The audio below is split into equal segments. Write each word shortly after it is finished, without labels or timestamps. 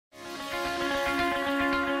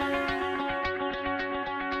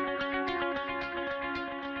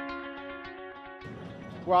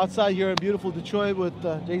We're outside here in beautiful Detroit with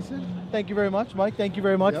Jason. Thank you very much, Mike. Thank you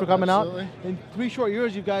very much for coming absolutely. out. In 3 short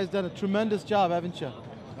years, you guys done a tremendous job, haven't you?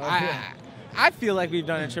 I feel like we've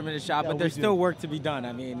done a tremendous job, Yeah, but there's we do. still work to be done.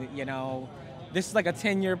 I mean, you know, this is like a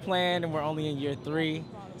 10-year plan, and we're only in year 3,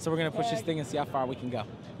 so we're gonna push this thing and see how far we can go.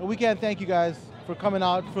 And we can't thank you guys for coming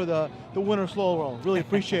out for the Winter Slow Roll. Really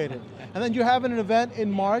appreciate it. And then you're having an event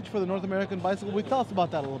in March for the North American Bicycle Week. Tell us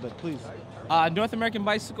about that a little bit, please. North American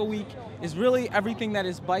Bicycle Week is really everything that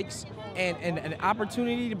is bikes and an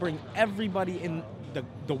opportunity to bring everybody in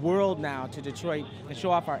the world now to Detroit and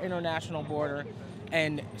show off our international border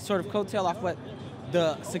and sort of coattail off what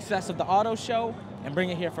the success of the auto show and bring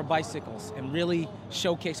it here for bicycles and really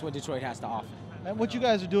showcase what Detroit has to offer. And what you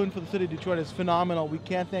guys are doing for the city of Detroit is phenomenal. We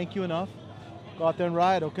can't thank you enough. Go out there and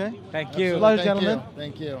ride, okay? Thank you. Pleasure, gentlemen.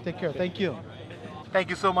 Thank you. Take care. Thank you. Thank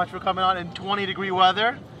you so much for coming out in 20-degree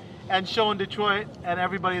weather and showing Detroit and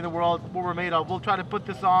everybody in the world what we're made of. We'll try to put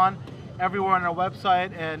this on everywhere on our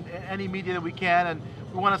website and any media that we can, and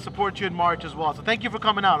we want to support you in March as well. So thank you for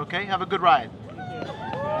coming out, okay? Have a good ride.